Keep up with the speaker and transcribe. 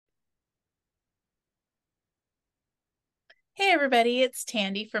Hey everybody, it's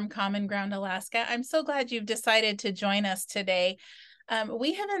Tandy from Common Ground, Alaska. I'm so glad you've decided to join us today.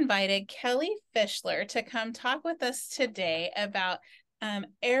 We have invited Kelly Fischler to come talk with us today about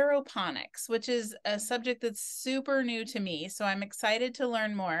aeroponics, which is a subject that's super new to me. So I'm excited to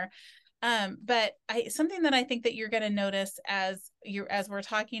learn more. But something that I think that you're going to notice as we're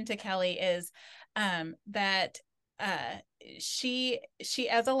talking to Kelly is that uh, she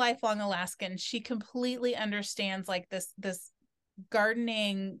as a lifelong Alaskan, she completely understands like this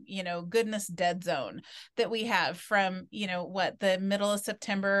gardening, goodness dead zone that we have from, what, the middle of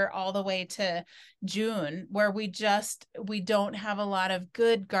September all the way to June, where we don't have a lot of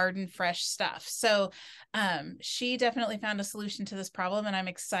good garden fresh stuff. So she definitely found a solution to this problem, and I'm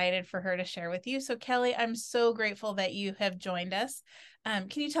excited for her to share with you. So Kelly, I'm so grateful that you have joined us. Can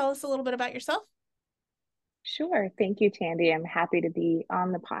you tell us a little bit about yourself? Sure. Thank you, Tandy. I'm happy to be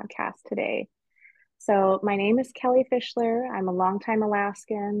on the podcast today. So, my name is Kelly Fischler. I'm a longtime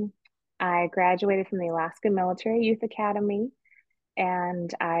Alaskan. I graduated from the Alaska Military Youth Academy,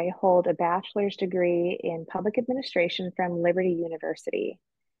 and I hold a bachelor's degree in public administration from Liberty University.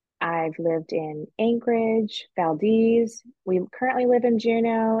 I've lived in Anchorage, Valdez. We currently live in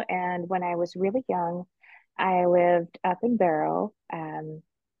Juneau, and when I was really young, I lived up in Barrow.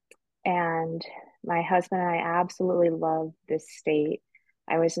 And my husband and I absolutely love this state.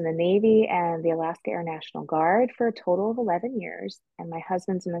 I was in the Navy and the Alaska Air National Guard for a total of 11 years, and my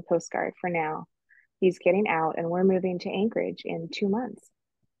husband's in the Coast Guard for now. He's getting out, and we're moving to Anchorage in 2 months.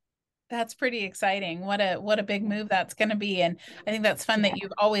 That's pretty exciting. What a big move that's going to be, and I think that's fun that Yeah,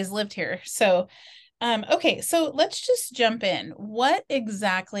 you've always lived here. So okay, so let's just jump in. What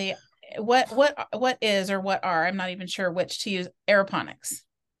exactly, what is or what are, I'm not even sure which to use, aeroponics?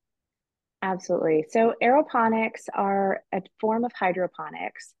 absolutely. So, aeroponics are a form of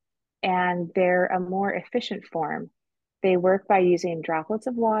hydroponics, and they're a more efficient form. They work by using droplets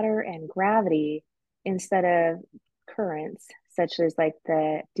of water and gravity instead of currents, such as like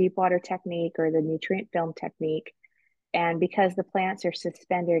the deep water technique or the nutrient film technique. And because the plants are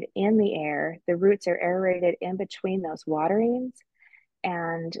suspended in the air, the roots are aerated in between those waterings,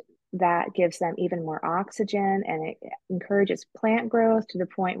 and that gives them even more oxygen, and it encourages plant growth to the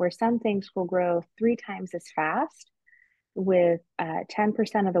point where some things will grow 3 times as fast with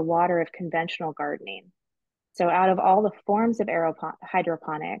 10% of the water of conventional gardening. So, out of all the forms of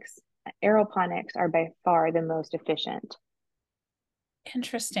hydroponics, aeroponics are by far the most efficient.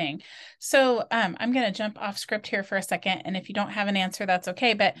 Interesting. So I'm going to jump off script here for a second, and if you don't have an answer, that's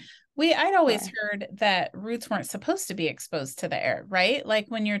okay. But I'd always Sure. heard that roots weren't supposed to be exposed to the air, right? Like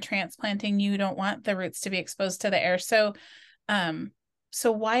when you're transplanting, you don't want the roots to be exposed to the air. Um,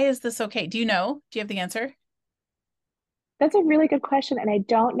 so why is this okay? Do you know? Do you have the answer? That's a really good question, and I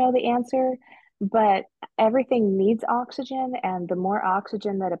don't know the answer, but everything needs oxygen, and the more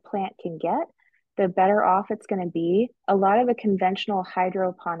oxygen that a plant can get, the better off it's going to be. A lot of the conventional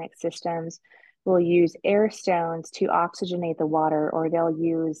hydroponic systems will use air stones to oxygenate the water, or they'll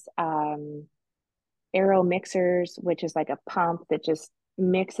use aero mixers, which is like a pump that just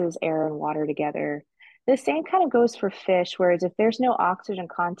mixes air and water together. The same kind of goes for fish, whereas if there's no oxygen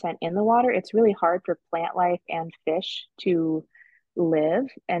content in the water, it's really hard for plant life and fish to live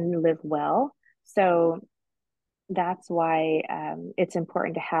and live well. So that's why it's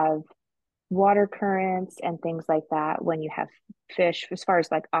important to have water currents and things like that when you have fish, as far as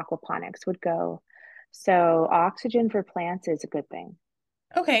like aquaponics would go. So oxygen for plants is a good thing,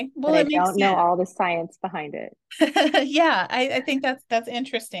 Okay, well, but I it makes don't know sense. all the science behind it. Yeah, I think that's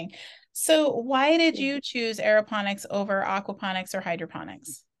interesting. So why did Yeah. you choose aeroponics over aquaponics or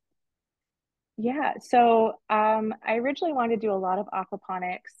hydroponics? Yeah, so I originally wanted to do a lot of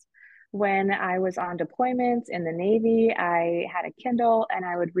aquaponics when I was on deployments in the Navy. I had a Kindle and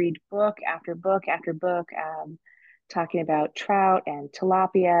I would read book after book after book, talking about trout and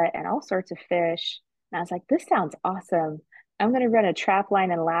tilapia and all sorts of fish. And I was like, this sounds awesome. I'm going to run a trap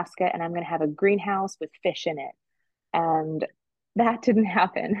line in Alaska and I'm going to have a greenhouse with fish in it. And that didn't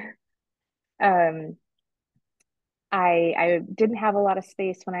happen. Um, I didn't have a lot of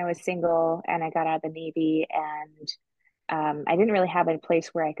space when I was single and I got out of the Navy, and I didn't really have a place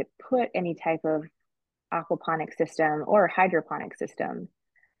where I could put any type of aquaponic system or hydroponic system.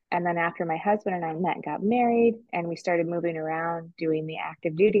 And then after my husband and I met and got married and we started moving around doing the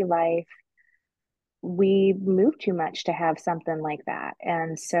active duty life, we moved too much to have something like that.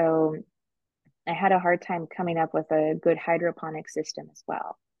 And so I had a hard time coming up with a good hydroponic system as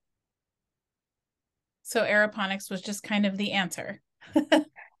well. So aeroponics was just kind of the answer.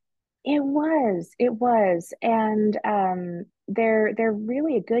 It was, and they're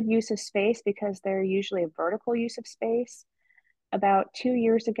really a good use of space because they're usually a vertical use of space. about 2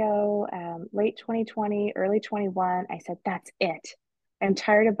 years ago, late 2020, early 21, I said, that's it. I'm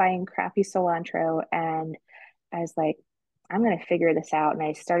tired of buying crappy cilantro. And I was like, I'm going to figure this out. And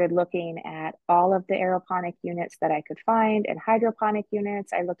I started looking at all of the aeroponic units that I could find and hydroponic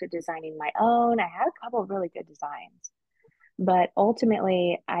units. I looked at designing my own. I had a couple of really good designs, but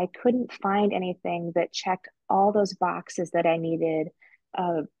ultimately, I couldn't find anything that checked all those boxes that I needed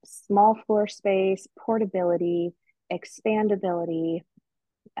of small floor space, portability, expandability,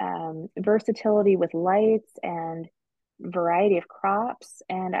 versatility with lights and variety of crops.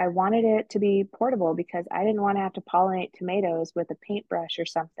 And I wanted it to be portable because I didn't want to have to pollinate tomatoes with a paintbrush or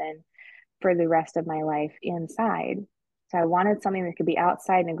something for the rest of my life inside. So I wanted something that could be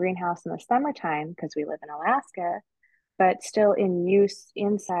outside in a greenhouse in the summertime because we live in Alaska, but still in use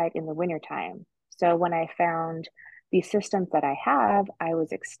inside in the wintertime. So when I found the systems that I have, I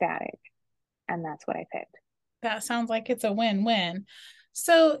was ecstatic. And that's what I picked. That sounds like it's a win-win.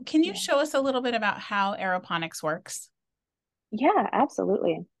 So, can you Yeah. show us a little bit about how aeroponics works? Yeah,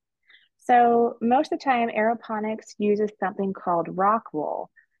 absolutely. So most of the time, aeroponics uses something called rock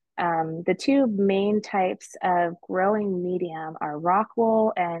wool. The two main types of growing medium are rock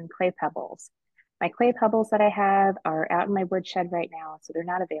wool and clay pebbles. My clay pebbles that I have are out in my woodshed right now, so they're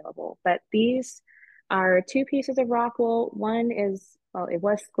not available. But these are two pieces of rock wool. One is, well, it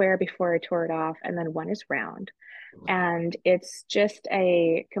was square before I tore it off, and then one is round. And it's just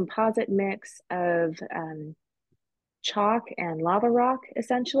a composite mix of chalk and lava rock,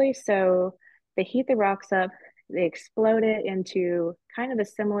 essentially. So they heat the rocks up, they explode it into kind of a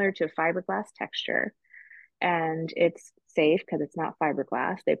similar to fiberglass texture. And it's safe because it's not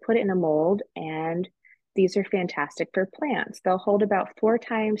fiberglass. They put it in a mold, and these are fantastic for plants. They'll hold about 4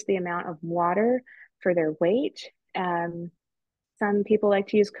 times the amount of water for their weight. Some people like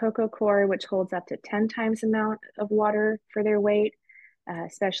to use coco coir, which holds up to 10 times the amount of water for their weight,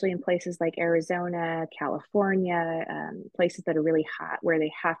 especially in places like Arizona, California, places that are really hot where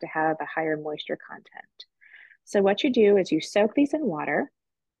they have to have a higher moisture content. So, what you do is you soak these in water,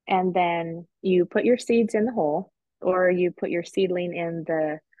 and then you put your seeds in the hole, or you put your seedling in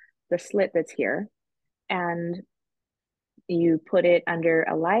the slit that's here, and you put it under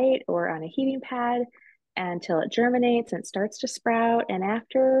a light or on a heating pad until it germinates and starts to sprout. And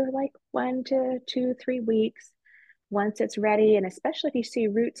after like 1 to 2, 3 weeks, once it's ready, and especially if you see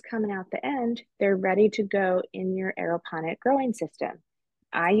roots coming out the end, they're ready to go in your aeroponic growing system.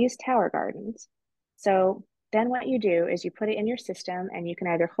 I use tower gardens. So then what you do is you put it in your system, and you can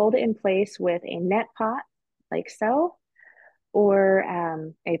either hold it in place with a net pot like so, or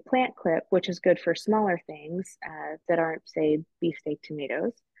a plant clip, which is good for smaller things that aren't, say, beefsteak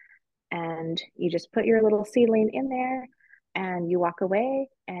tomatoes. And you just put your little seedling in there, and you walk away,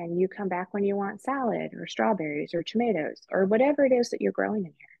 and you come back when you want salad or strawberries or tomatoes or whatever it is that you're growing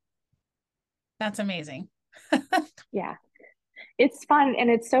in here. That's amazing. Yeah, it's fun and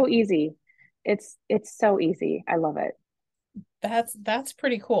it's so easy. It's so easy. I love it. That's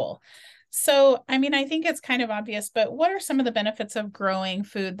pretty cool. So, I mean, I think it's kind of obvious, but what are some of the benefits of growing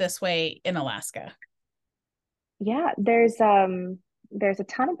food this way in Alaska? Yeah, there's a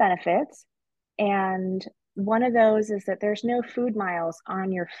ton of benefits, and one of those is that there's no food miles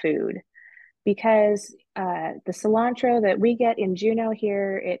on your food because the cilantro that we get in Juneau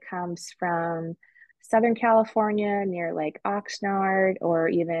here, it comes from Southern California near like Oxnard or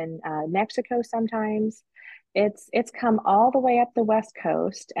even Mexico sometimes. It's come all the way up the West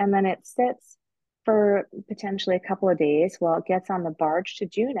Coast, and then it sits for potentially a couple of days while it gets on the barge to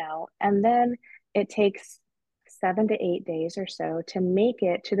Juneau, and then it takes 7 to 8 days or so to make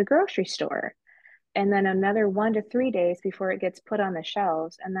it to the grocery store, and then another 1 to 3 days before it gets put on the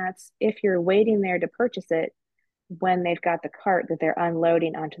shelves. And that's if you're waiting there to purchase it when they've got the cart that they're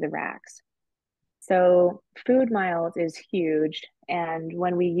unloading onto the racks. So food miles is huge. And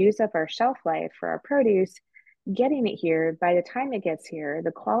when we use up our shelf life for our produce, getting it here, by the time it gets here,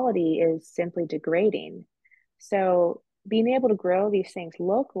 the quality is simply degrading. So being able to grow these things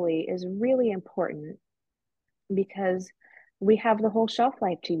locally is really important because we have the whole shelf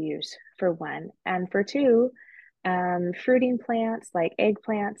life to use, for one. And for two, fruiting plants like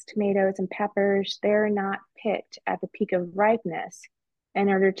eggplants, tomatoes, and peppers, they're not picked at the peak of ripeness in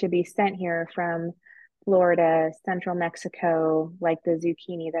order to be sent here from Florida, central Mexico, like the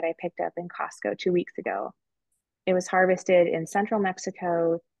zucchini that I picked up in Costco 2 weeks ago. It was harvested in central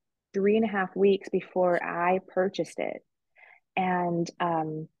Mexico 3.5 weeks before I purchased it. And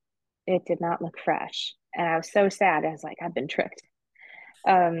it did not look fresh. And I was so sad. I was like, I've been tricked.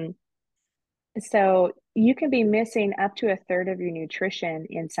 Um, so you can be missing up to a third of your nutrition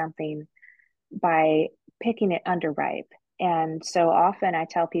in something by picking it underripe. And so often I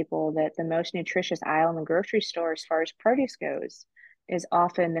tell people that the most nutritious aisle in the grocery store as far as produce goes is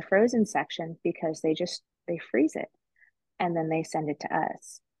often the frozen section because they freeze it and then they send it to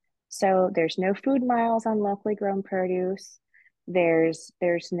us. So there's no food miles on locally grown produce. There's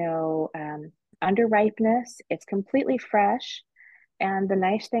no underripeness. It's completely fresh. And the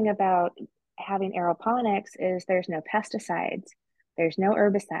nice thing about having aeroponics is there's no pesticides, there's no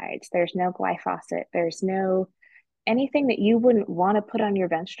herbicides, there's no glyphosate, there's no anything that you wouldn't want to put on your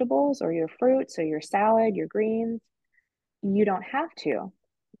vegetables or your fruits or your salad, your greens. You don't have to.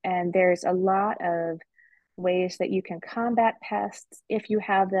 And there's a lot of ways that you can combat pests if you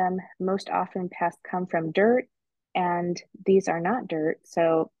have them. Most often, pests come from dirt, and these are not dirt.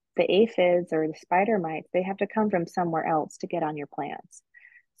 So the aphids or the spider mites, they have to come from somewhere else to get on your plants.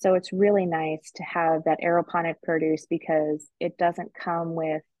 So it's really nice to have that aeroponic produce because it doesn't come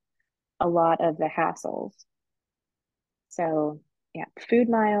with a lot of the hassles. So, yeah, food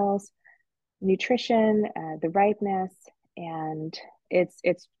miles, nutrition, the ripeness, and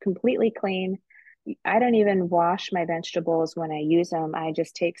it's completely clean. I don't even wash my vegetables when I use them. I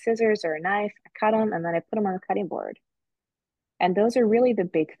just take scissors or a knife, I cut them, and then I put them on the cutting board. And those are really the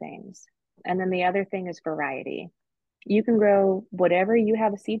big things. And then the other thing is variety. You can grow whatever you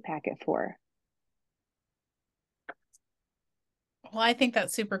have a seed packet for. Well, I think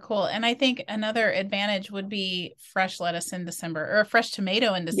that's super cool. And I think another advantage would be fresh lettuce in December or a fresh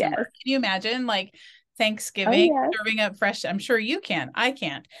tomato in December. Yes. Can you imagine like Oh, Thanksgiving yes. serving up fresh? I'm sure you can. I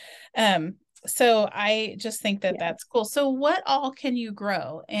can't. Um, so I just think that Yes. that's cool. So what all can you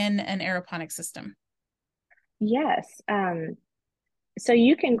grow in an aeroponic system? Yes. So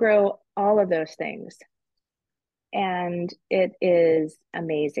you can grow all of those things, and it is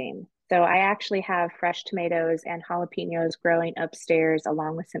amazing. So I actually have fresh tomatoes and jalapenos growing upstairs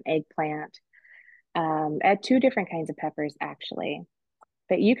along with some eggplant, at two different kinds of peppers, actually.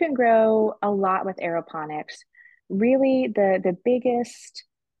 But you can grow a lot with aeroponics. Really, the biggest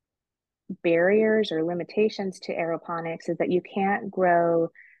barriers or limitations to aeroponics is that you can't grow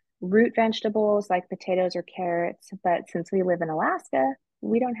root vegetables like potatoes or carrots. But since we live in Alaska,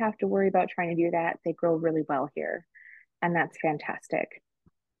 we don't have to worry about trying to do that. They grow really well here, and that's fantastic.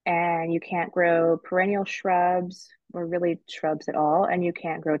 And you can't grow perennial shrubs or really shrubs at all, and you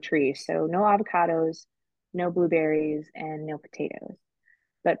can't grow trees. So no avocados, no blueberries, and no potatoes.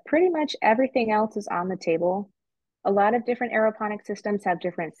 But pretty much everything else is on the table. A lot of different aeroponic systems have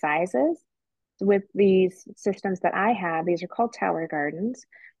different sizes. With these systems that I have, these are called tower gardens.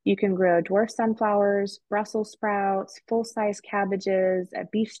 You can grow dwarf sunflowers, Brussels sprouts, full-size cabbages,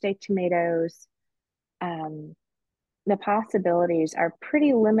 beefsteak tomatoes. Um, the possibilities are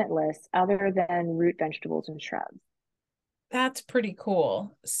pretty limitless other than root vegetables and shrubs. That's pretty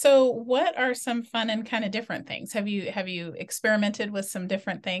cool. So what are some fun and kind of different things? Have you experimented with some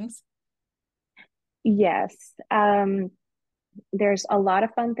different things? Yes, there's a lot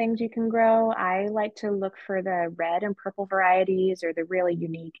of fun things you can grow. I like to look for the red and purple varieties or the really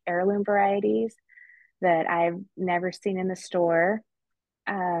unique heirloom varieties that I've never seen in the store.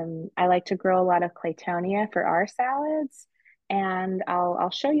 I like to grow a lot of claytonia for our salads, and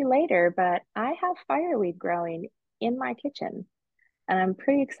I'll show you later, but I have fireweed growing in my kitchen, and I'm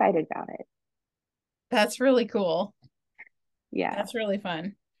pretty excited about it. That's really cool. Yeah, That's really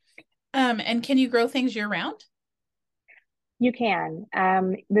fun. And can you grow things year round? you can.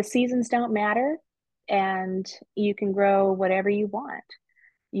 The seasons don't matter, and you can grow whatever you want.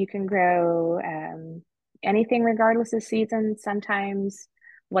 You can grow anything regardless of season. Sometimes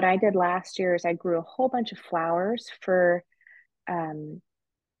what I did last year is I grew a whole bunch of flowers for um,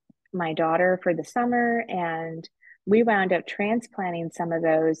 my daughter for the summer, and we wound up transplanting some of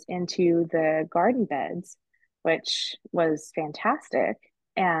those into the garden beds, which was fantastic.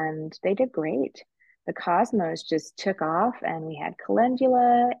 And they did great. The cosmos just took off, and we had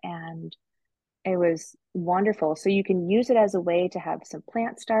calendula, and it was wonderful. So you can use it as a way to have some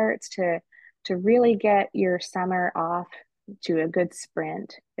plant starts to really get your summer off to a good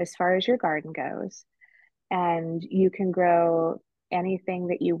sprint as far as your garden goes. And you can grow anything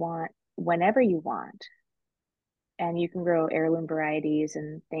that you want whenever you want. And you can grow heirloom varieties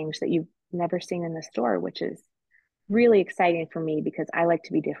and things that you've never seen in the store, which is really exciting for me because I like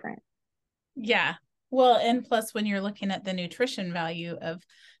to be different. Yeah. Well, and plus when you're looking at the nutrition value of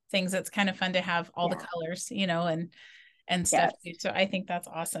things, it's kind of fun to have all the Yeah. colors, and stuff Yes. too. So I think that's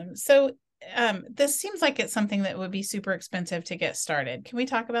awesome. So this seems like it's something that would be super expensive to get started. Can we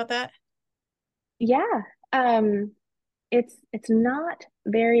talk about that? Yeah. Um, it's not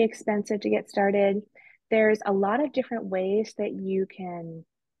very expensive to get started. There's a lot of different ways that you can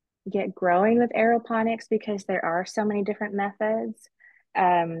get growing with aeroponics because there are so many different methods.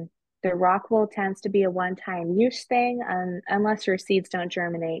 Um, the rock wool tends to be a one-time use thing, unless your seeds don't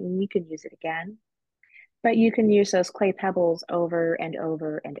germinate and you can use it again. But you can use those clay pebbles over and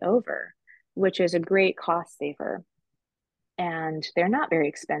over and over, which is a great cost saver. And they're not very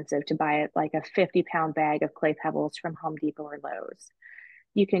expensive to buy it like a 50-pound bag of clay pebbles from Home Depot or Lowe's.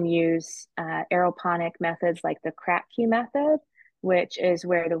 You can use aeroponic methods like the crack key method, which is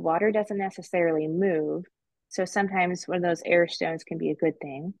where the water doesn't necessarily move. So sometimes one of those air stones can be a good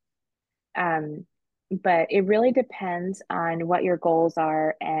thing. Um, but it really depends on what your goals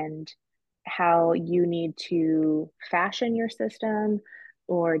are and how you need to fashion your system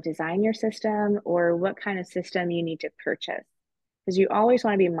or design your system or what kind of system you need to purchase. Because you always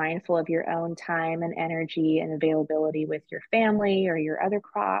want to be mindful of your own time and energy and availability with your family or your other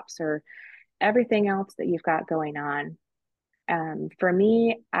crops or everything else that you've got going on. For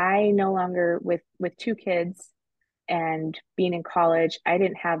me, I no longer with two kids and being in college, I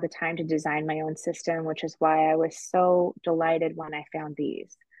didn't have the time to design my own system, which is why I was so delighted when I found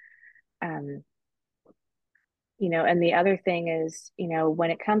these. Um, and the other thing is,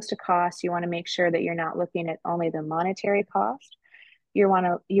 when it comes to cost, you want to make sure that you're not looking at only the monetary cost. You want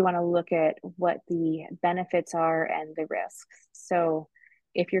to look at what the benefits are and the risks. So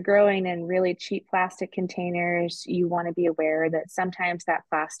if you're growing in really cheap plastic containers, you want to be aware that sometimes that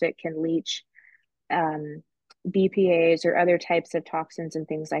plastic can leach um, BPA's or other types of toxins and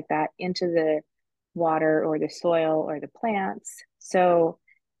things like that into the water or the soil or the plants. So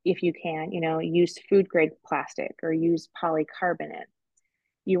if you can, use food grade plastic or use polycarbonate.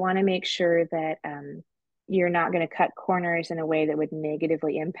 You want to make sure that you're not going to cut corners in a way that would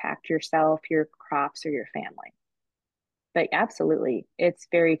negatively impact yourself, your crops, or your family. But absolutely, it's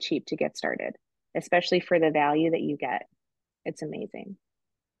very cheap to get started, especially for the value that you get. It's amazing.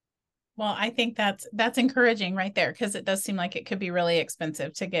 Well, I think that's encouraging right there because it does seem like it could be really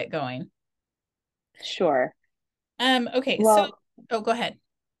expensive to get going. Sure. Okay, so Well, oh, go ahead.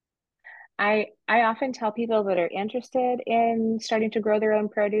 I often tell people that are interested in starting to grow their own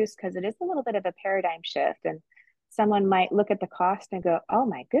produce because it is a little bit of a paradigm shift, and someone might look at the cost and go, "Oh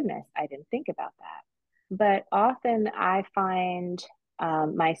my goodness, I didn't think about that." But often I find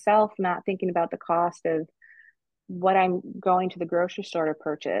myself not thinking about the cost of what I'm going to the grocery store to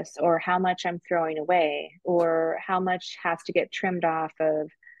purchase, or how much I'm throwing away, or how much has to get trimmed off of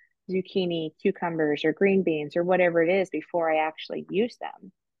zucchini, cucumbers, or green beans, or whatever it is before I actually use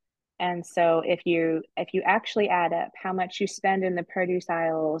them. And so if you actually add up how much you spend in the produce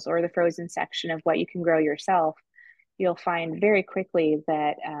aisles or the frozen section of what you can grow yourself, you'll find very quickly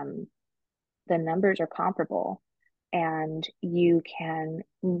that the numbers are comparable, and you can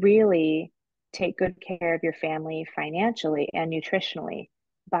really take good care of your family financially and nutritionally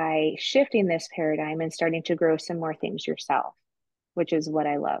by shifting this paradigm and starting to grow some more things yourself, which is what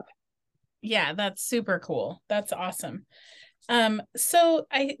I love. Yeah, that's super cool. That's awesome. So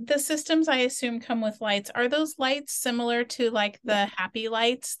the systems I assume come with lights. Are those lights similar to like Yeah. the happy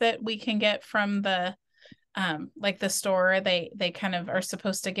lights that we can get from the like the store? They kind of are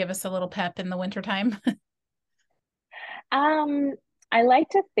supposed to give us a little pep in the wintertime. Um, I like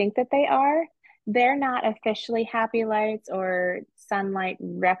to think that they are. They're not officially happy lights or sunlight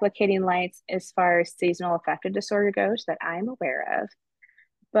replicating lights as far as seasonal affective disorder goes that I'm aware of.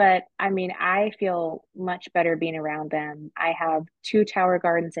 But I mean, I feel much better being around them. I have two tower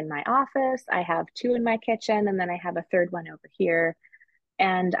gardens in my office, I have two in my kitchen, and then I have a third one over here.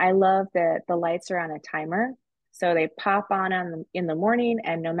 And I love that the lights are on a timer. So they pop on in the morning,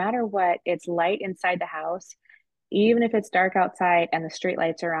 and no matter what, it's light inside the house even if it's dark outside and the street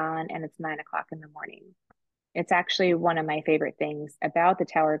lights are on and it's 9 o'clock in the morning. It's actually one of my favorite things about the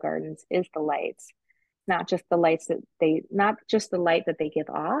tower gardens is the lights. Not just the light that they give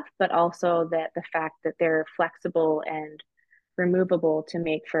off, but also that the fact that they're flexible and removable to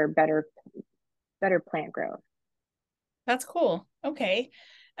make for better plant growth. That's cool. Okay.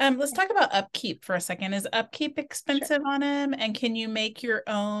 Let's talk about upkeep for a second. Is upkeep Sure. expensive on them? And can you make your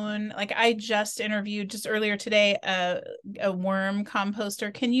own? Like I just interviewed just earlier today a worm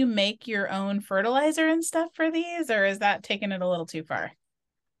composter. Can you make your own fertilizer and stuff for these, or is that taking it a little too far?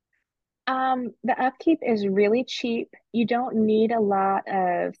 The upkeep is really cheap. You don't need a lot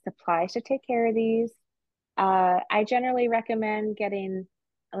of supplies to take care of these. I generally recommend getting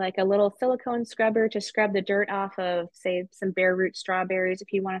like a little silicone scrubber to scrub the dirt off of, say, some bare root strawberries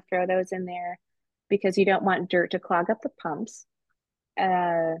if you want to throw those in there, because you don't want dirt to clog up the pumps.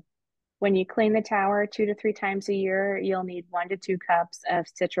 Uh, when you clean the tower 2 to 3 times a year, you'll need 1 to 2 cups of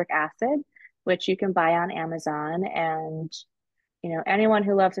citric acid, which you can buy on Amazon. And anyone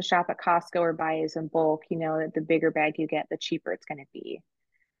who loves to shop at Costco or buys in bulk, that the bigger bag you get, the cheaper it's going to be.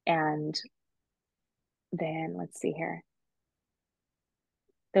 And then let's see here.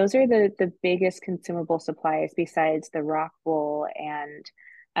 Those are the biggest consumable supplies besides the rock wool and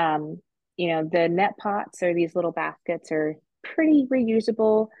um, the net pots or these little baskets are pretty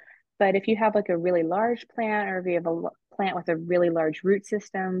reusable. But if you have like a really large plant or if you have a plant with a really large root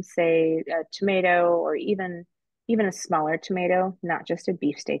system, say a tomato or even a smaller tomato, not just a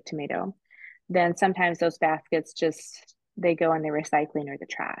beefsteak tomato, then sometimes those baskets just they go in the recycling or the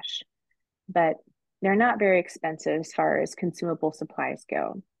trash. But they're not very expensive as far as consumable supplies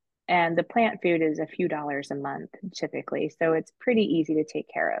go. And the plant food is a few dollars a month typically, so it's pretty easy to take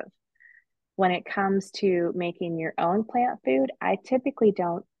care of. When it comes to making your own plant food, I typically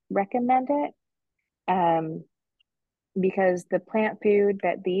don't recommend it um, because the plant food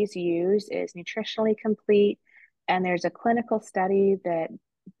that these use is nutritionally complete. And there's a clinical study that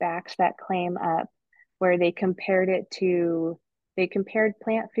backs that claim up where they compared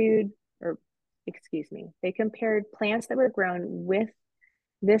plant food, or excuse me, they compared plants that were grown with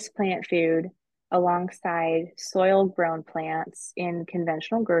this plant food alongside soil grown plants in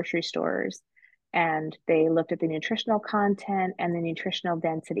conventional grocery stores. And they looked at the nutritional content and the nutritional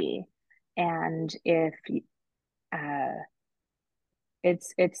density. And if uh,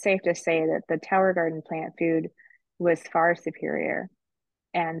 it's safe to say that the Tower Garden plant food was far superior.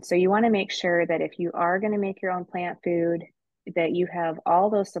 And so you want to make sure that if you are going to make your own plant food, that you have all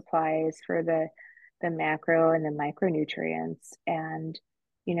those supplies for the macro and the micronutrients. And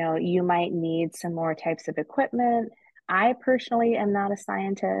you might need some more types of equipment. I personally am not a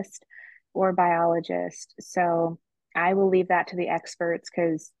scientist or biologist, so I will leave that to the experts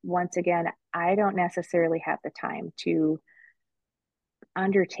because once again, I don't necessarily have the time to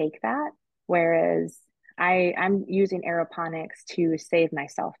undertake that. Whereas I'm using aeroponics to save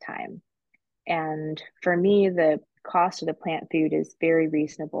myself time. And for me, the cost of the plant food is very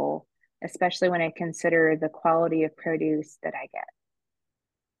reasonable, especially when I consider the quality of produce that I get.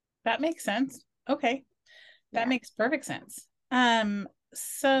 That makes sense. Okay. That Yeah. makes perfect sense.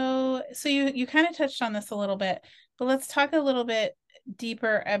 So you kind of touched on this a little bit, but let's talk a little bit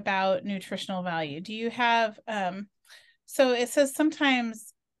deeper about nutritional value. Do you have so it says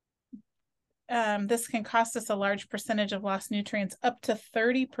sometimes this can cost us a large percentage of lost nutrients, up to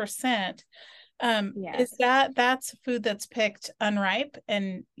 30%. Is Yes. that's food that's picked unripe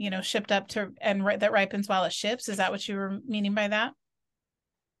and shipped up to and that ripens while it ships? Is that what you were meaning by that?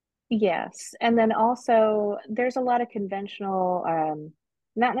 Yes. And then also, there's a lot of conventional,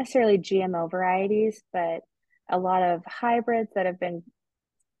 not necessarily GMO varieties, but a lot of hybrids that have been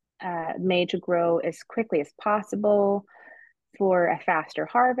made to grow as quickly as possible for a faster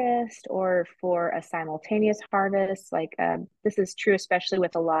harvest or for a simultaneous harvest. Like this is true, especially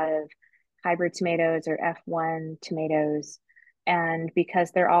with a lot of hybrid tomatoes or F1 tomatoes. And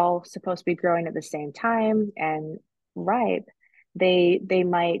because they're all supposed to be growing at the same time and ripe, they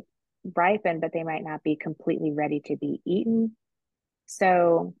might ripen, but they might not be completely ready to be eaten.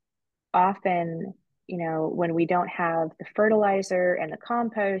 So often, when we don't have the fertilizer and the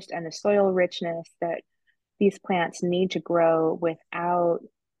compost and the soil richness that these plants need to grow without,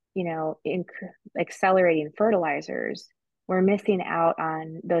 accelerating fertilizers, we're missing out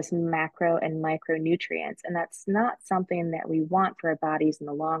on those macro and micronutrients. And that's not something that we want for our bodies in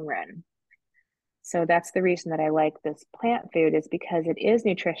the long run. So that's the reason that I like this plant food is because it is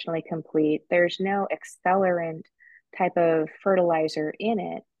nutritionally complete. There's no accelerant type of fertilizer in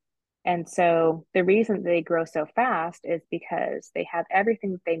it. And so the reason they grow so fast is because they have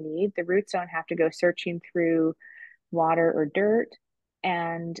everything that they need. The roots don't have to go searching through water or dirt,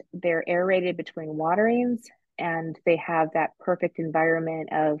 and they're aerated between waterings, and they have that perfect environment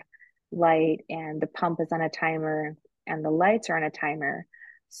of light, and the pump is on a timer, and the lights are on a timer.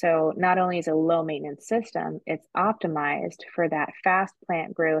 So not only is it a low maintenance system, it's optimized for that fast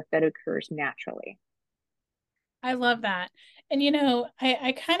plant growth that occurs naturally. I love that. And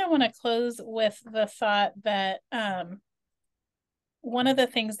I kind of want to close with the thought that one of the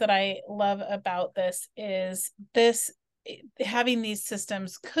things that I love about this is this having these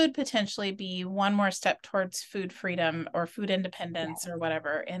systems could potentially be one more step towards food freedom or food independence or Yes.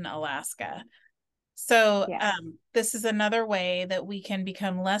 whatever in Alaska. So Yes. this is another way that we can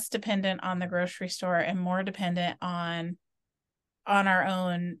become less dependent on the grocery store and more dependent on our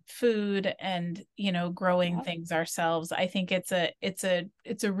own food and growing Yep. things ourselves. I think it's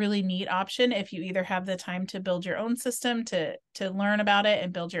a really neat option if you either have the time to build your own system to learn about it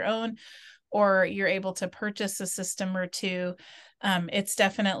and build your own, or you're able to purchase a system or two. It's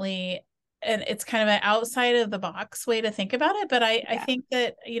definitely and it's kind of an outside of the box way to think about it. But I Yeah. think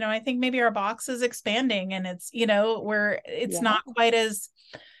that, I think maybe our box is expanding, and it's, where Yeah. it's not quite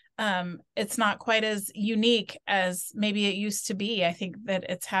as unique as maybe it used to be. I think that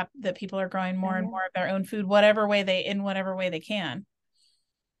that people are growing Oh, more and yeah. more of their own food, in whatever way they can.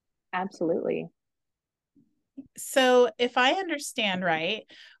 Absolutely. So if I understand right,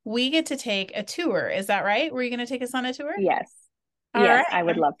 we get to take a tour. Is that right? Were you going to take us on a tour? Yes. All Yes, right. I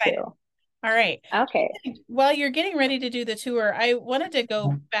would I'm love excited. to. All right. Okay. While you're getting ready to do the tour, I wanted to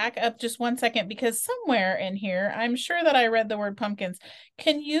go back up just one second because somewhere in here, I'm sure that I read the word pumpkins.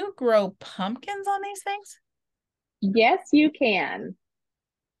 Can you grow pumpkins on these things? Yes, you can.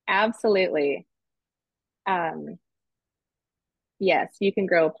 Absolutely. Um, yes, you can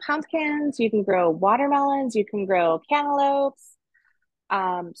grow pumpkins, you can grow watermelons, you can grow cantaloupes.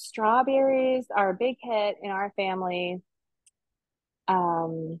 Strawberries are a big hit in our family.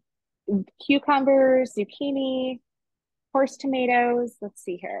 Um, Cucumbers, zucchini, horse tomatoes. Let's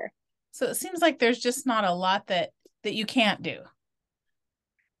see here. So it seems like there's just not a lot that you can't do.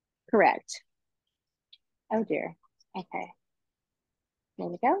 Correct. Oh dear. Okay. There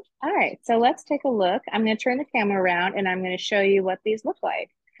we go. All right. So let's take a look. I'm going to turn the camera around and I'm going to show you what these look like.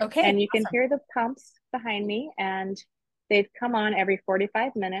 Okay, And you can awesome. hear the pumps behind me, and they've come on every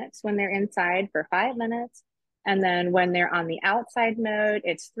 45 minutes when they're inside for 5 minutes. And then when they're on the outside mode,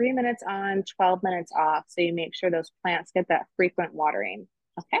 it's 3 minutes on, 12 minutes off. So you make sure those plants get that frequent watering.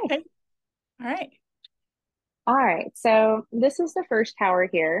 Okay. Okay. All right. All right. So this is the first tower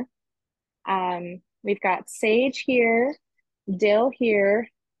here. We've got sage here, dill here,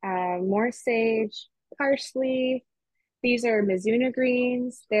 more sage, parsley. These are Mizuna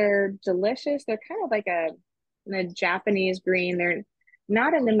greens. They're delicious. They're kind of like a Japanese green. They're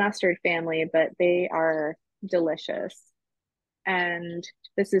not in the mustard family, but they are delicious. And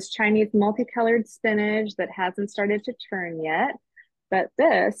this is Chinese multicolored spinach that hasn't started to turn yet. But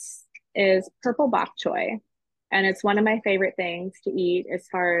this is purple bok choy. And it's one of my favorite things to eat as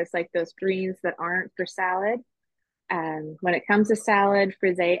far as like those greens that aren't for salad. When it comes to salad,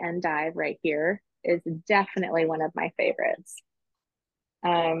 frisee endive right here is definitely one of my favorites.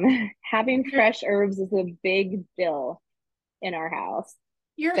 Having Your fresh herbs is a big deal in our house.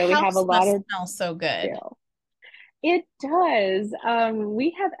 your So we have a house lot must of smell so good. dill. It does.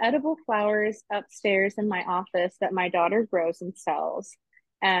 We have edible flowers upstairs in my office that my daughter grows and sells.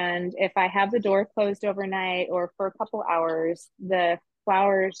 And if I have the door closed overnight or for a couple hours, the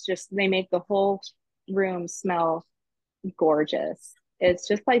flowers just they make the whole room smell gorgeous. It's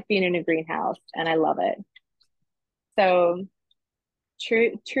just like being in a greenhouse, and I love it. So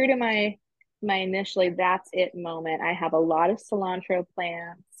true to my initially that's it moment. I have a lot of cilantro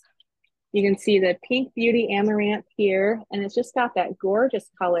plants. You can see the pink beauty amaranth here, and it's just got that gorgeous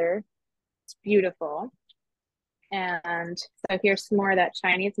color. It's beautiful. And so here's some more of that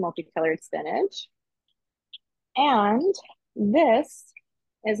Chinese multicolored spinach. And this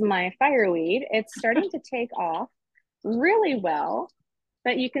is my fireweed. It's starting to take off really well,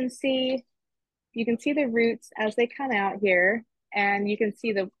 but you can see the roots as they come out here, and you can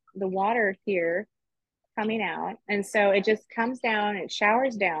see the water here coming out. And so it just comes down, it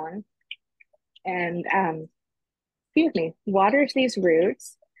showers down, and excuse me, waters these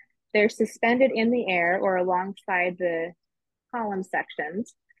roots. They're suspended in the air or alongside the column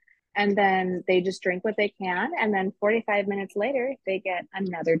sections. And then they just drink what they can. And then 45 minutes later, they get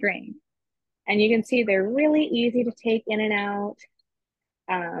another drink. And you can see they're really easy to take in and out.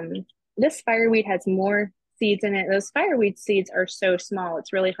 This fireweed has more seeds in it. Those fireweed seeds are so small,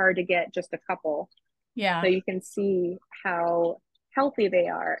 it's really hard to get just a couple. So Yeah. you can see how healthy they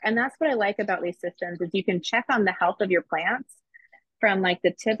are. And that's what I like about these systems is you can check on the health of your plants from like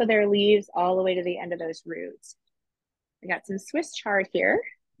the tip of their leaves all the way to the end of those roots. I got some Swiss chard here.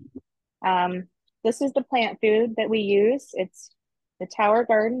 Um, this is the plant food that we use. It's the Tower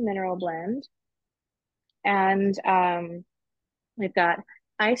Garden Mineral Blend. And we've got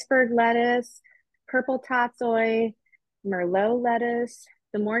iceberg lettuce, purple tatsoi, Merlot lettuce.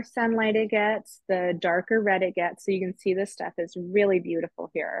 The more sunlight it gets, the darker red it gets. So you can see this stuff is really beautiful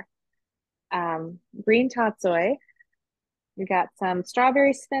here. Green tatsoi. We got some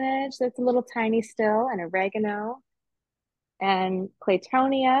strawberry spinach that's a little tiny still, and oregano, and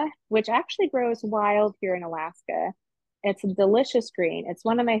claytonia, which actually grows wild here in Alaska. It's a delicious green. It's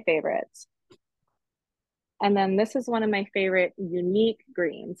one of my favorites. And then this is one of my favorite unique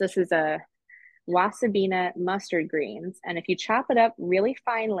greens. This is a wasabina mustard greens. And if you chop it up really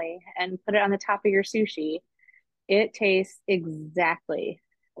finely and put it on the top of your sushi, it tastes exactly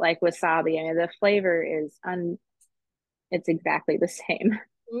like wasabi. I mean, the flavor is it's exactly the same.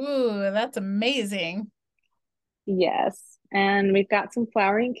 Ooh, that's amazing. Yes. And we've got some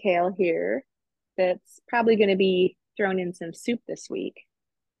flowering kale here that's probably going to be thrown in some soup this week.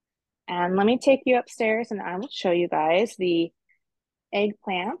 And let me take you upstairs and I will show you guys the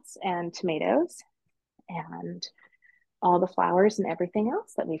eggplants and tomatoes and all the flowers and everything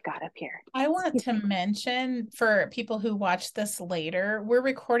else that we've got up here. I want to mention for people who watch this later, we're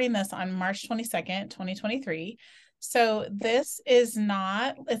recording this on March 22nd, 2023. So this is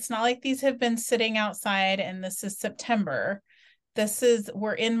not, it's not like these have been sitting outside and this is September.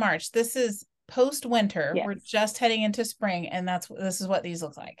 We're in March. This is post winter. Yes. We're just heading into spring, and this is what these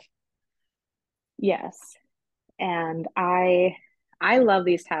look like. Yes. And I love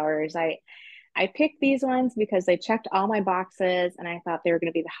these towers. I picked these ones because they checked all my boxes and I thought they were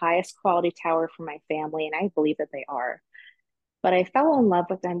going to be the highest quality tower for my family, and I believe that they are. But I fell in love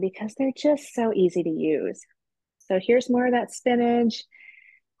with them because they're just so easy to use. So here's more of that spinach,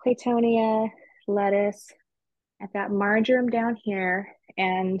 claytonia, lettuce. I've got marjoram down here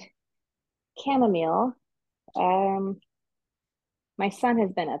and chamomile. Um, my son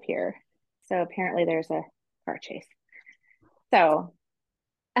has been up here, so apparently there's a car chase. So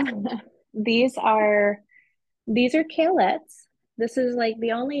these are these are kalettes. This is like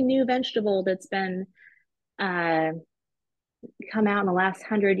the only new vegetable that's been uh, come out in the last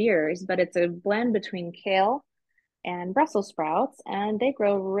 100 years, but it's a blend between kale and Brussels sprouts, and they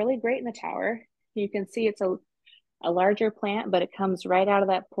grow really great in the tower. You can see it's a larger plant, but it comes right out of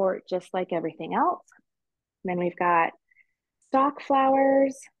that port just like everything else. And then we've got stock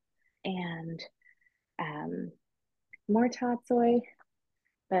flowers and um, more tatsoi.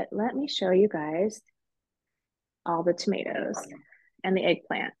 But let me show you guys all the tomatoes and the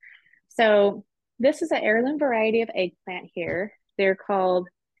eggplant. So this is an heirloom variety of eggplant here. They're called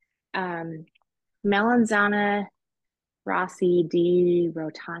um, Melanzana Rossi di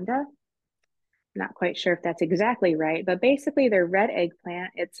Rotunda. Not quite sure if that's exactly right, but basically they're red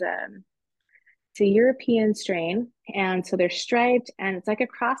eggplant. It's a European strain, and so they're striped, and it's like a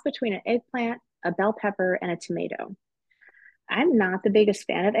cross between an eggplant, a bell pepper, and a tomato. I'm not the biggest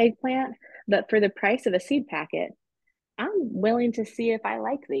fan of eggplant, but for the price of a seed packet, I'm willing to see if I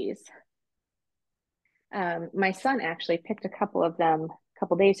like these. My son actually picked a couple of them a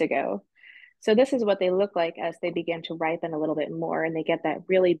couple days ago. So this is what they look like as they begin to ripen a little bit more and they get that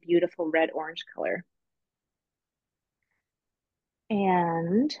really beautiful red orange color.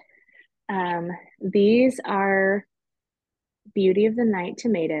 And these are Beauty of the Night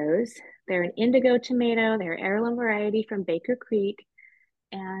tomatoes. They're an indigo tomato. They're heirloom variety from Baker Creek.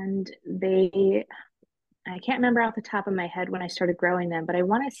 And I can't remember off the top of my head when I started growing them, but I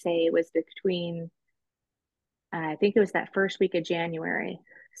want to say it was between, I think it was that first week of January.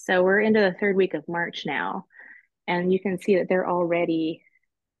 So we're into the third week of March now. And you can see that they're already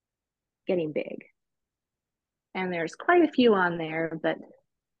getting big. And there's quite a few on there, but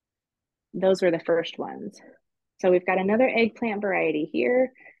those were the first ones. So we've got another eggplant variety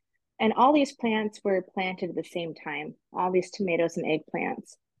here. And all these plants were planted at the same time, all these tomatoes and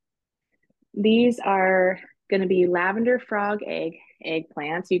eggplants. These are going to be lavender frog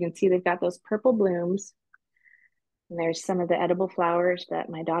eggplants. You can see they've got those purple blooms. And there's some of the edible flowers that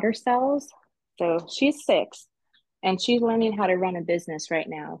my daughter sells. So she's 6 and she's learning how to run a business right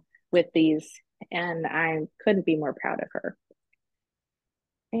now with these. And I couldn't be more proud of her.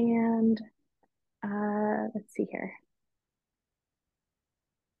 And let's see here.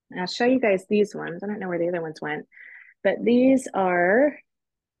 I'll show you guys these ones. I don't know where the other ones went, but these are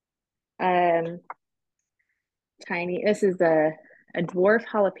um, tiny. This is a dwarf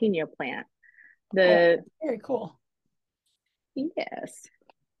jalapeno plant. Oh, The very cool. Yes,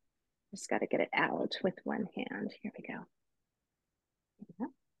 just got to get it out with one hand. Here we go. Yeah.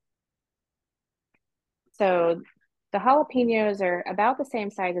 So the jalapenos are about the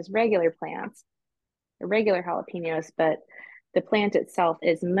same size as regular plants, regular jalapenos, but the plant itself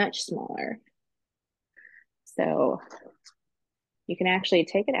is much smaller. So you can actually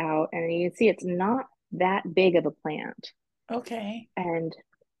take it out and you can see it's not that big of a plant. Okay. And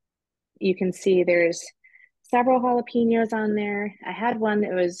you can see there's several jalapenos on there. I had one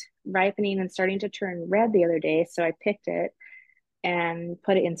that was ripening and starting to turn red the other day, so I picked it and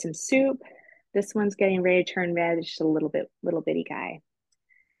put it in some soup. This one's getting ready to turn red. It's just a little bitty guy.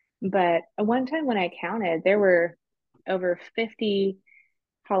 But one time when I counted, there were over 50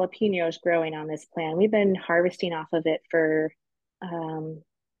 jalapenos growing on this plant. We've been harvesting off of it for a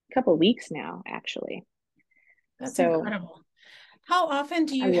couple of weeks now, actually. That's So incredible. How often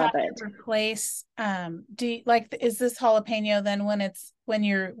do I you love have it. to replace do you, like is this jalapeno then when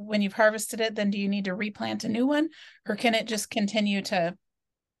you've harvested it, then do you need to replant a new one or can it just continue to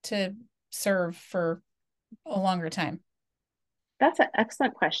to serve for a longer time? That's an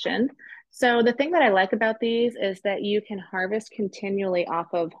excellent question. So the thing that I like about these is that you can harvest continually off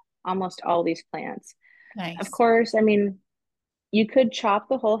of almost all these plants. Of Nice. course, I mean, you could chop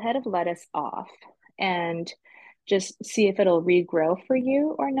the whole head of lettuce off and just see if it'll regrow for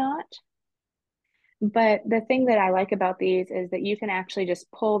you or not. But the thing that I like about these is that you can actually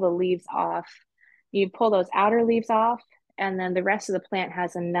just pull the leaves off. You pull those outer leaves off, and then the rest of the plant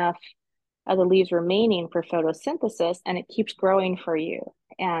has enough of the leaves remaining for photosynthesis, and it keeps growing for you.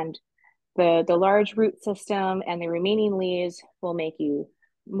 And the large root system and the remaining leaves will make you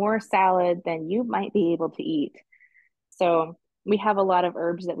more salad than you might be able to eat. So we have a lot of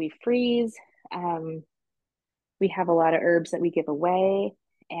herbs that we freeze. Um, we have a lot of herbs that we give away,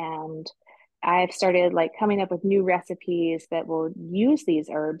 and I've started like coming up with new recipes that will use these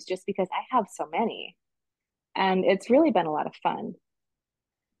herbs just because I have so many. And it's really been a lot of fun.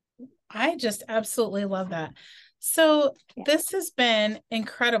 I just absolutely love that. So Yeah, this has been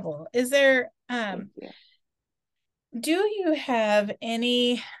incredible. Is there thank you. do you have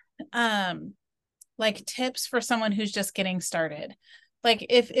any um like tips for someone who's just getting started? Like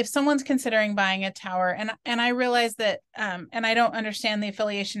if someone's considering buying a tower, and I realize that and I don't understand the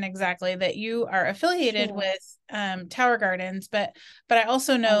affiliation exactly, that you are affiliated Sure, with Tower Gardens, but I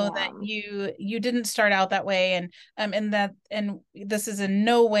also I know that am. you didn't start out that way, and this is in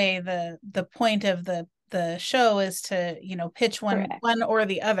no way the point of the show is to, you know, pitch Correct. one or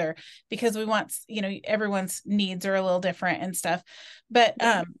the other, because we want, you know, everyone's needs are a little different and stuff.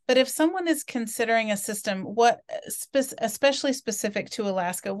 Yeah. But if someone is considering a system, what especially specific to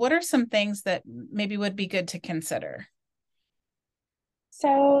Alaska, what are some things that maybe would be good to consider?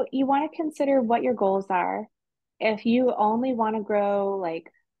 So you want to consider what your goals are. If you only want to grow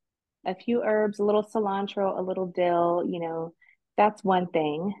like a few herbs, a little cilantro, a little dill, that's one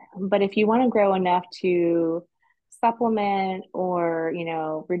thing. But if you want to grow enough to supplement or,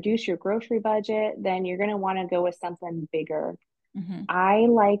 reduce your grocery budget, then you're going to want to go with something bigger. Mm-hmm. I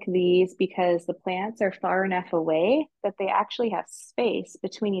like these because the plants are far enough away that they actually have space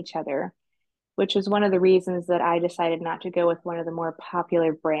between each other, which is one of the reasons that I decided not to go with one of the more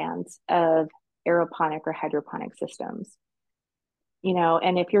popular brands of aeroponic or hydroponic systems.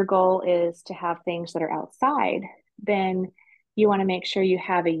 And if your goal is to have things that are outside, then you want to make sure you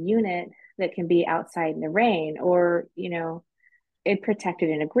have a unit that can be outside in the rain or, it protected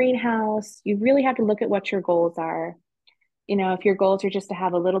in a greenhouse. You really have to look at what your goals are. If your goals are just to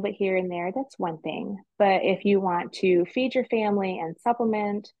have a little bit here and there, that's one thing. But if you want to feed your family and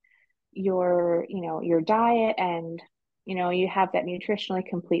supplement your diet and, you have that nutritionally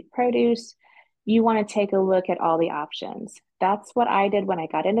complete produce, you want to take a look at all the options. That's what I did when I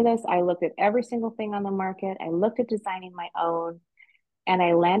got into this. I looked at every single thing on the market. I looked at designing my own, and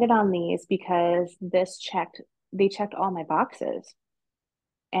I landed on these because they checked all my boxes.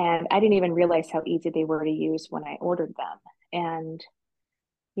 And I didn't even realize how easy they were to use when I ordered them. And,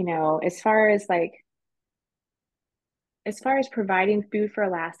 as far as providing food for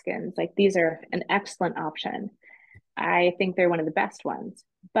Alaskans, like these are an excellent option. I think they're one of the best ones.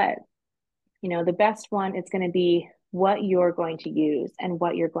 But, the best one is going to be what you're going to use and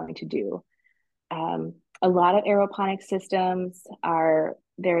what you're going to do. A lot of aeroponic systems are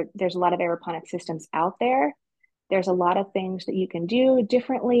there. There's a lot of aeroponic systems out there. There's a lot of things that you can do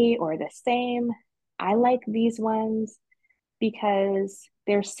differently or the same. I like these ones because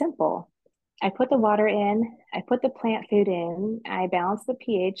they're simple. I put the water in, I put the plant food in, I balance the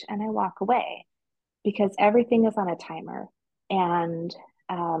pH, and I walk away because everything is on a timer. And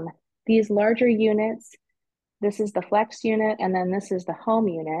these larger units, this is the flex unit, and then this is the home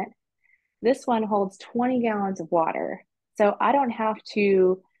unit. This one holds 20 gallons of water. So I don't have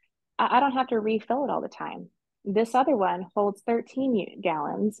to refill it all the time. This other one holds 13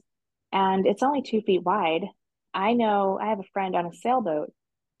 gallons and it's only 2 feet wide. I know I have a friend on a sailboat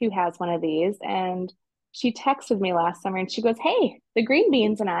who has one of these, and she texted me last summer and she goes, "Hey, the green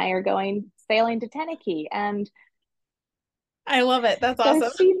beans and I are going sailing to Teneke." And I love it. That's so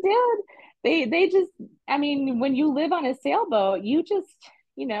awesome. she did. They just, I mean, when you live on a sailboat, you just,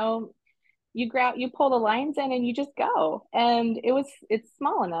 you know, you pull the lines in and you just go. And it's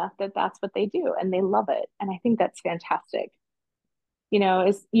small enough that that's what they do and they love it. And I think that's fantastic.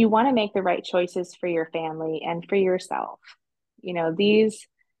 Is you want to make the right choices for your family and for yourself.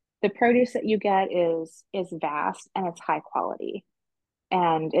 The produce that you get is vast and it's high quality.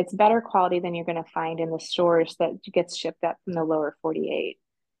 And it's better quality than you're going to find in the stores that gets shipped up from the lower 48.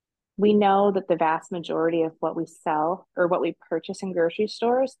 We know that the vast majority of what we sell or what we purchase in grocery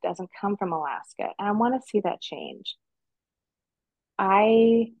stores doesn't come from Alaska. And I want to see that change.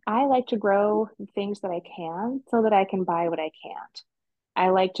 I like to grow things that I can so that I can buy what I can't. I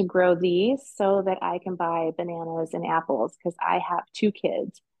like to grow these so that I can buy bananas and apples because I have two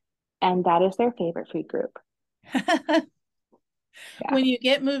kids and that is their favorite food group. Yeah. When you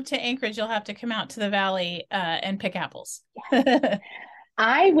get moved to Anchorage, you'll have to come out to the valley and pick apples.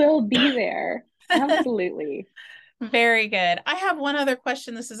 I will be there. Absolutely. Very good. I have one other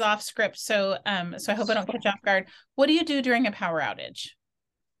question. This is off script, so I hope I don't catch Sure. you off guard. What do you do during a power outage?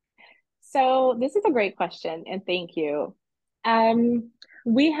 So this is a great question, and thank you. Um,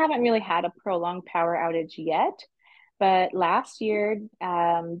 we haven't really had a prolonged power outage yet, but last year,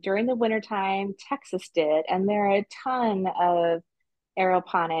 during the wintertime, Texas did, and there are a ton of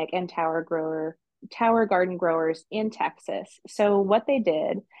aeroponic and tower garden growers in Texas. So what they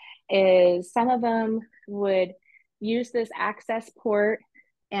did is some of them would use this access port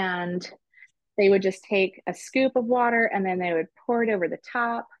and they would just take a scoop of water and then they would pour it over the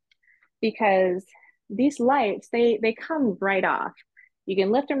top because these lights they come right off. You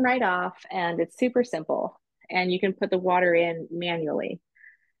can lift them right off and it's super simple and you can put the water in manually.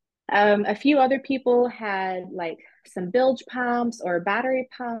 A few other people had like some bilge pumps or a battery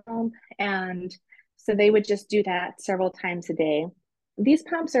pump, and so they would just do that several times a day. These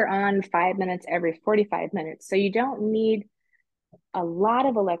pumps are on 5 minutes every 45 minutes, so you don't need a lot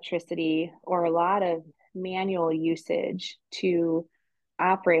of electricity or a lot of manual usage to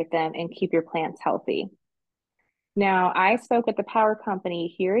operate them and keep your plants healthy. Now, I spoke with the power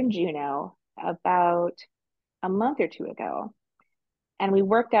company here in Juneau about a month or two ago, and we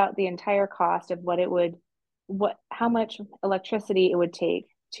worked out the entire cost of how much electricity it would take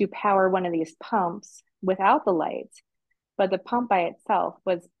to power one of these pumps without the lights. But the pump by itself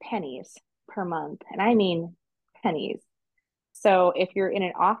was pennies per month. And I mean pennies. So if you're in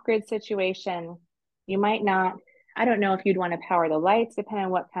an off-grid situation, you might not, I don't know if you'd want to power the lights, depending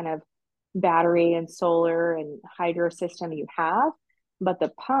on what kind of battery and solar and hydro system you have. But the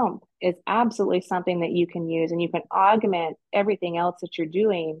pump is absolutely something that you can use and you can augment everything else that you're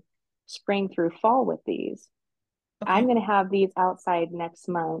doing spring through fall with these. I'm Okay, going to have these outside next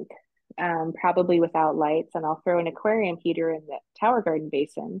month, probably without lights, and I'll throw an aquarium heater in the tower garden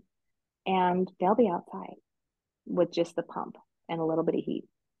basin and they'll be outside with just the pump and a little bit of heat.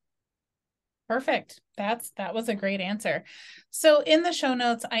 perfect. That was a great answer. So in the show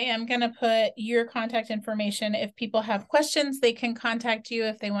notes, I am going to put your contact information. If people have questions, they can contact you.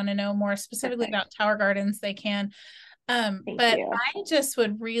 If they want to know more specifically Perfect. about tower gardens, they can. Thank But you. I just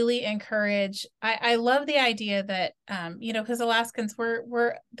would really encourage, I love the idea that, because Alaskans,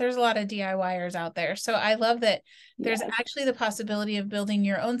 there's a lot of DIYers out there. So I love that there's Yes. actually the possibility of building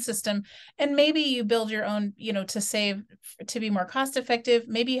your own system and maybe you build your own, to save, to be more cost effective.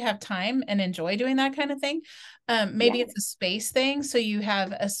 Maybe you have time and enjoy doing that kind of thing. Maybe Yes. it's a space thing. So you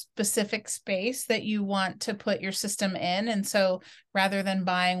have a specific space that you want to put your system in. And so rather than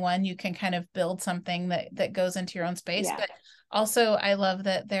buying one, you can kind of build something that goes into your own space. Yeah. But also, I love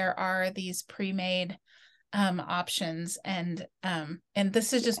that there are these pre-made options, and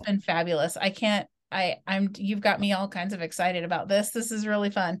this has just Yes. been fabulous. I can't. I'm. You've got me all kinds of excited about this. This is really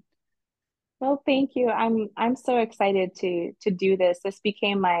fun. Well, thank you. I'm so excited to do this. This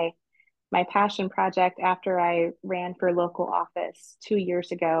became my passion project after I ran for local office 2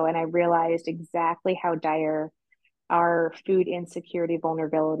 years ago, and I realized exactly how dire our food insecurity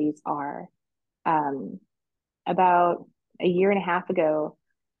vulnerabilities are. Um, about a year and a half ago,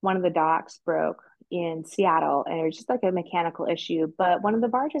 one of the docks broke in Seattle, and it was just like a mechanical issue, but one of the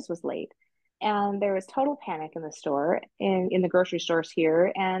barges was late. And there was total panic in the store, in the grocery stores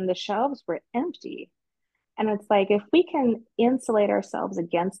here, and the shelves were empty. And it's like, if we can insulate ourselves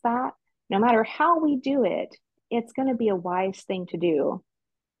against that, no matter how we do it, it's going to be a wise thing to do,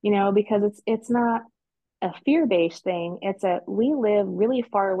 because it's not a fear-based thing. It's a we live really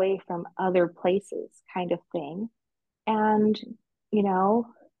far away from other places kind of thing. And, you know,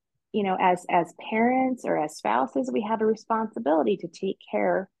 as parents or as spouses, we have a responsibility to take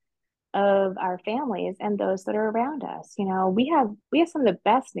care of our families and those that are around us. We have some of the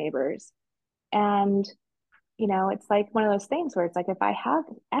best neighbors. And it's like one of those things where it's like if I have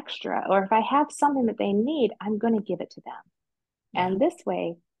extra or if I have something that they need, I'm going to give it to them. Yeah. And this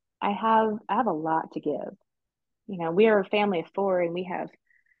way, I have a lot to give. We are a family of four and we have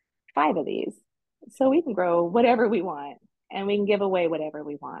five of these. So we can grow whatever we want and we can give away whatever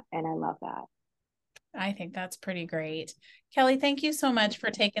we want. And I love that. I think that's pretty great. Kelly, thank you so much Thank for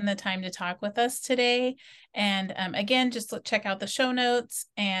you. taking the time to talk with us today. And again, just check out the show notes,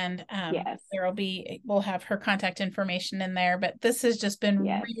 and Yes. we'll have her contact information in there. But this has just been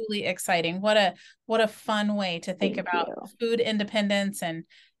Yes. really exciting. What a fun way to think Thank about you. food independence and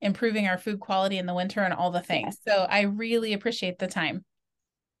improving our food quality in the winter and all the Yes. things. So I really appreciate the time.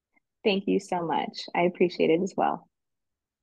 Thank you so much. I appreciate it as well.